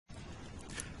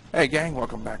Hey gang,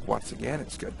 welcome back once again.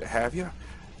 It's good to have you.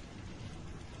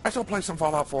 I still play some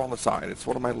Fallout 4 on the side. It's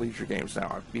one of my leisure games now.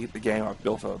 I've beat the game. I've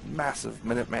built a massive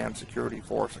Minuteman security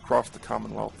force across the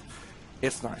Commonwealth.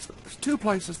 It's nice, but there's two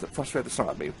places that frustrate the sun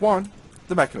out of me. One,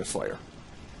 the Mechanist Slayer.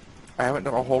 I haven't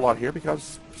done a whole lot here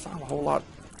because there's not a whole lot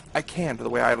I can to the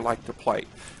way I like to play.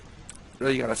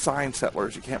 Really, you got to assign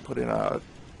settlers. You can't put in a,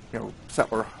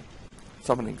 settler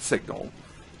summoning signal,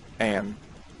 and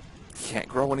can't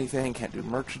grow anything, can't do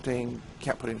merchanting,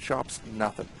 can't put in shops,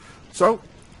 nothing. So,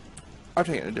 I've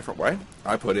taken it a different way.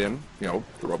 I put in, the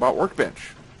robot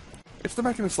workbench. It's the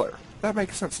Mechanist Slayer. That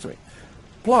makes sense to me.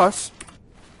 Plus,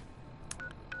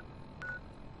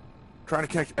 trying to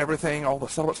connect everything, all the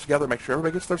settlements together, make sure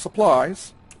everybody gets their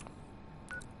supplies.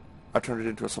 I turned it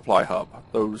into a supply hub.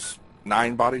 Those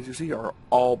 9 bodies you see are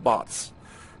all bots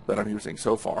that I'm using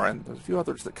so far, and there's a few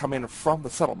others that come in from the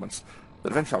settlements.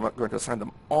 But eventually I'm going to assign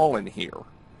them all in here.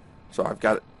 So I've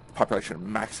got the population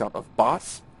maxed out of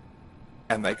bots,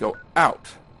 and they go out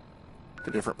to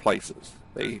different places.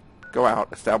 They go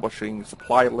out establishing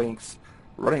supply links,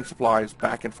 running supplies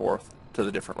back and forth to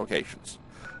the different locations.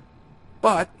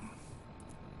 But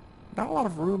not a lot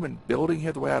of room in building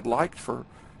here the way I'd like for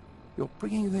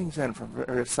bringing things in from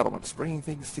various settlements, bringing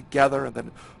things together, and then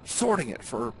sorting it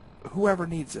for whoever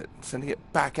needs it, and sending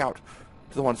it back out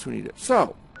to the ones who need it.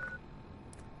 So,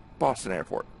 Boston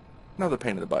Airport. Another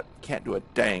pain in the butt. Can't do a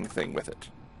dang thing with it.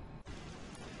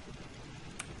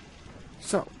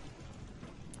 So,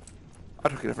 I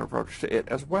took a different approach to it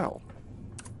as well.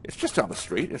 It's just down the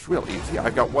street. It's real easy.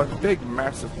 I've got one big,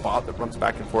 massive bot that runs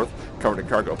back and forth, covered in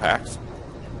cargo packs.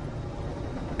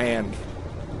 And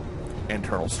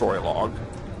internal story log.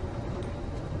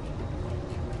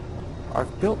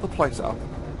 I've built the place up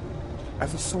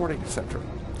as a sorting center.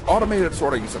 Automated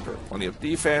sorting center. Plenty of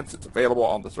defense. It's available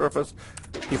on the surface.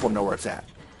 People know where it's at.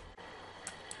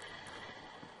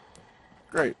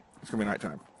 Great. It's going to be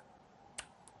nighttime.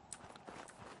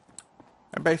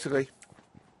 And basically,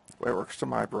 the way it works to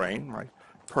my brain, my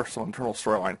personal internal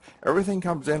storyline, everything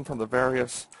comes in from the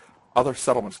various other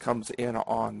settlements, comes in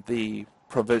on the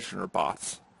provisioner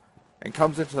bots, and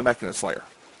comes into the Mechanist Slayer.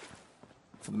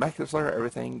 From the Mechanist Slayer,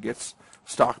 everything gets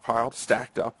stockpiled,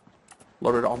 stacked up,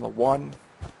 loaded on the one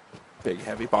big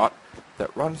heavy bot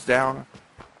that runs down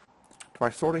to my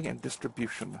sorting and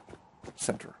distribution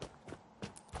center.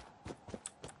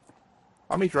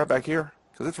 I'll meet you right back here,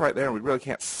 because it's right there and we really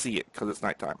can't see it because it's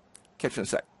nighttime. Catch you in a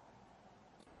sec.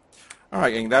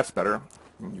 Alright gang, that's better.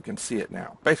 You can see it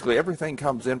now. Basically everything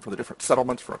comes in for the different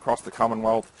settlements from across the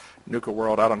Commonwealth, Nuka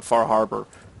World, out on Far Harbor,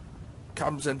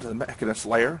 comes into the Mechanist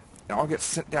Layer, and all gets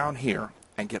sent down here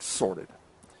and gets sorted.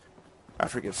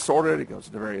 After it gets sorted, it goes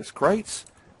into various crates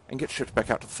and gets shipped back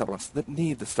out to the settlements that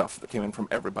need the stuff that came in from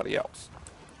everybody else.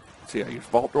 See, I use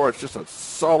Vault Door. It's just a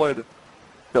solid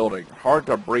building. Hard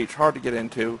to breach, hard to get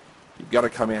into. You've got to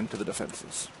come into the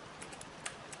defenses.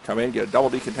 Come in, get a double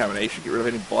decontamination, get rid of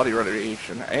any bloody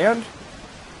radiation, and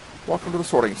welcome to the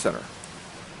sorting center.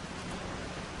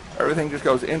 Everything just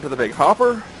goes into the big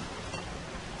hopper,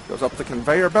 goes up the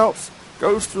conveyor belts,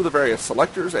 goes through the various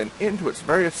selectors and into its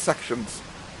various sections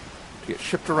to get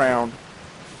shipped around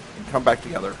and come back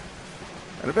together,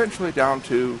 and eventually down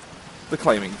to the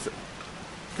claiming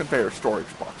conveyor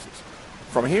storage boxes.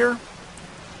 From here,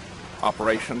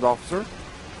 operations officer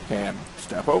can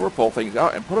step over, pull things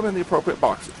out, and put them in the appropriate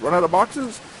boxes. Run out of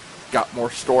boxes, got more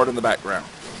stored in the background,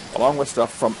 along with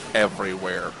stuff from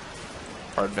everywhere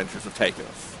our adventures have taken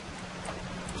us.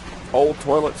 Old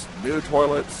toilets, new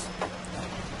toilets,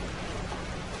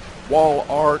 wall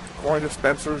art, coin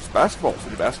dispensers, basketballs.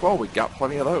 City basketball, we got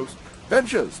plenty of those.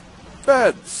 Benches,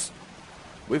 beds.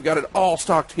 We've got it all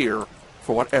stocked here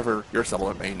for whatever your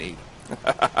settlement may need.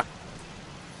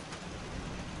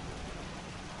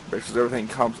 Basically everything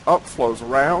comes up, flows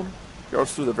around,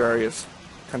 goes through the various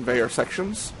conveyor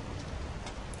sections,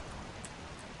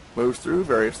 moves through,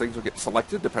 various things will get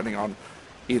selected depending on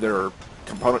either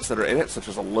components that are in it, such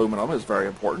as aluminum is very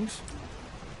important.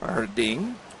 I heard a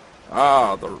ding.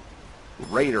 Ah, the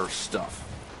Raider stuff.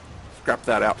 Scrap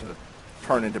that out to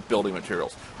turn into building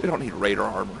materials. We don't need Raider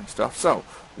armor and stuff. So,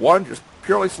 one just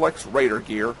purely selects Raider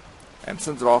gear and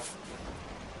sends it off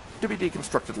to be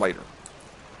deconstructed later.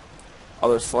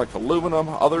 Others select aluminum,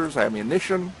 others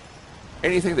ammunition.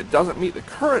 Anything that doesn't meet the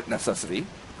current necessity,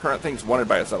 current things wanted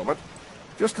by a settlement,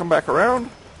 just come back around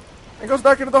and goes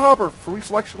back into the hopper for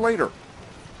reselection later.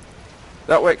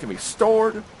 That way it can be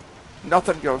stored,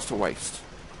 nothing goes to waste.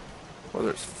 Whether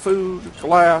it's food,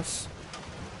 glass,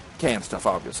 canned stuff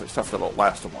obviously, stuff that'll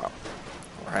last a while,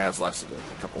 or has lasted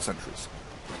a couple centuries.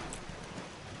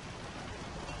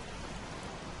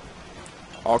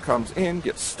 All comes in,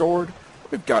 gets stored.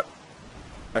 We've got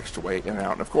extra weight in and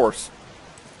out. And of course,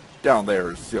 down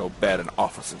there is, bed and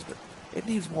offices, but it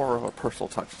needs more of a personal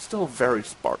touch. It's still very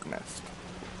Spartan-esque.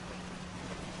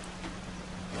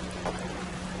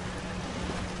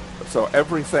 So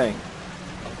everything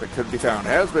that could be found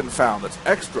has been found that's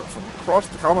extra from across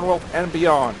the Commonwealth and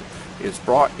beyond is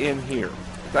brought in here.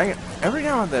 Dang it, every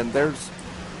now and then there's,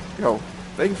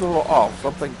 things are a little off.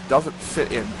 Something doesn't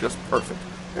fit in just perfect.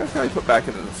 It's got to be put back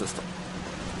into the system.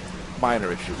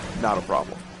 Minor issue, not a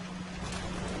problem.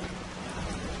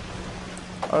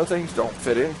 Other things don't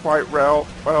fit in quite well.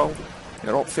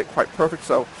 Don't fit quite perfect,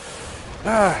 so,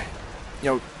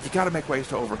 you got to make ways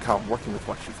to overcome working with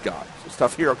what you've got. So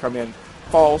stuff here will come in,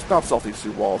 falls, bounces off these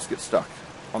two walls, gets stuck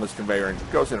on this conveyor,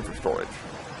 and goes in for storage.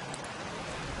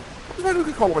 Where's my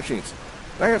Nuka-Cola machines?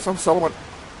 Dang it, some settlement.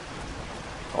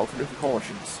 All for Nuka-Cola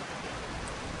machines.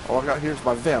 All I've got here is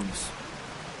my Vims.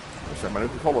 My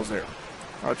Nuka-Cola's there.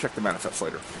 I'll check the manifest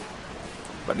later.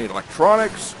 But need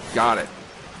electronics? Got it.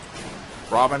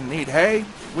 Robin, need hay?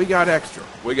 We got extra.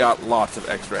 We got lots of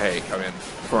extra hay coming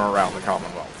from around the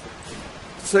Commonwealth.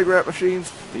 Cigarette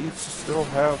machines, these still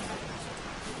have...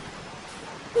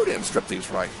 Who didn't strip these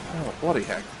right? Oh, bloody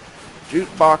heck.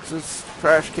 Jute boxes,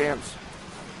 trash cans,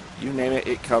 you name it,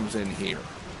 it comes in here.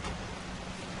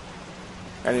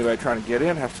 Anyway, trying to get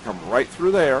in has to come right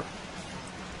through there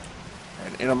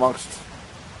and in amongst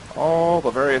all the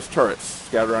various turrets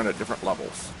scattered around at different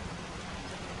levels.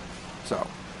 So,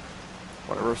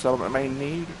 whatever settlement may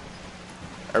need,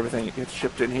 everything gets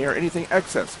shipped in here. Anything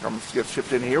excess gets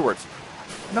shipped in here where it's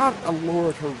not a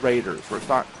lure to raiders, where it's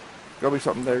not going to be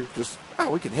something there just,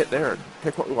 we can hit there and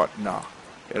pick what we want. Nah.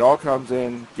 It all comes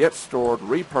in, gets stored,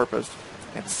 repurposed,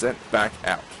 and sent back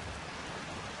out.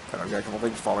 And I've got a couple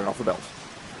things falling off the belt.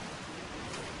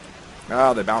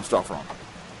 They bounced off wrong.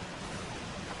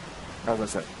 As I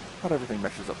said, not everything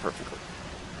meshes up perfectly.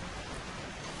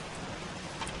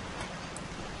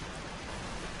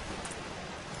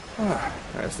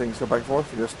 As things go back and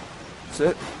forth, you just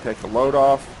sit, take the load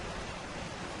off,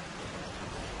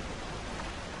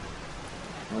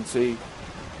 and see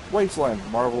Wasteland,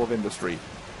 marvel of industry,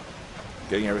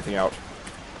 getting everything out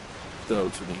to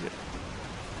those who need it.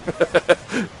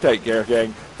 Take care,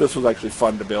 gang. This was actually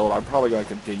fun to build. I'm probably going to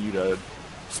continue to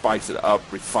spice it up,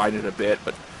 refine it a bit,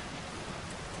 but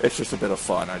it's just a bit of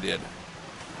fun I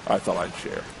thought I'd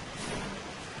share.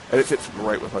 And it fits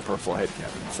great with my personal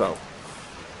headcanon. So,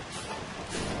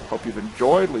 hope you've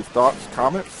enjoyed. Leave thoughts,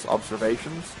 comments,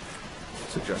 observations,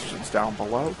 suggestions down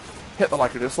below. Hit the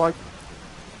like or dislike,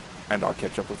 and I'll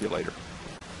catch up with you later.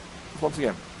 Once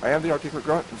again, I am the Articulate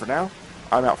Grunt, and for now,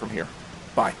 I'm out from here.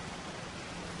 Bye.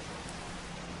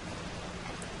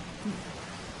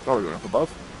 Oh, we're going up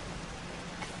above.